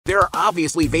There are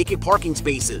obviously vacant parking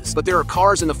spaces, but there are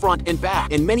cars in the front and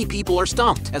back, and many people are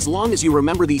stumped. As long as you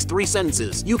remember these 3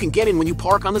 sentences, you can get in when you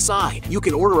park on the side. You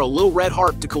can order a little red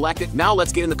heart to collect it. Now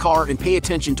let's get in the car and pay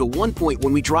attention to one point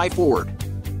when we drive forward.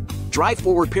 Drive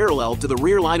forward parallel to the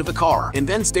rear line of the car, and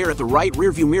then stare at the right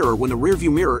rearview mirror when the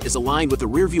rearview mirror is aligned with the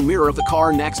rearview mirror of the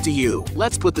car next to you.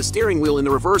 Let's put the steering wheel in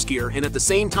the reverse gear, and at the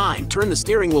same time, turn the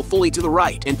steering wheel fully to the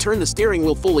right, and turn the steering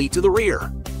wheel fully to the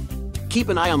rear. Keep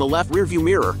an eye on the left rearview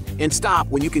mirror, and stop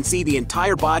when you can see the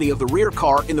entire body of the rear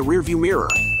car in the rearview mirror.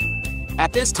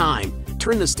 At this time,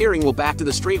 turn the steering wheel back to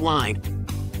the straight line,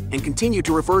 and continue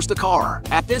to reverse the car.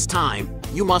 At this time,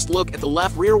 you must look at the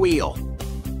left rear wheel.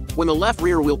 When the left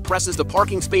rear wheel presses the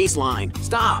parking space line,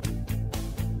 stop.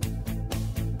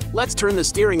 Let's turn the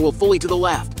steering wheel fully to the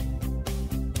left.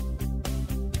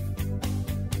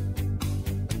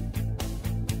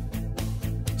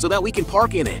 So that we can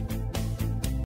park in it.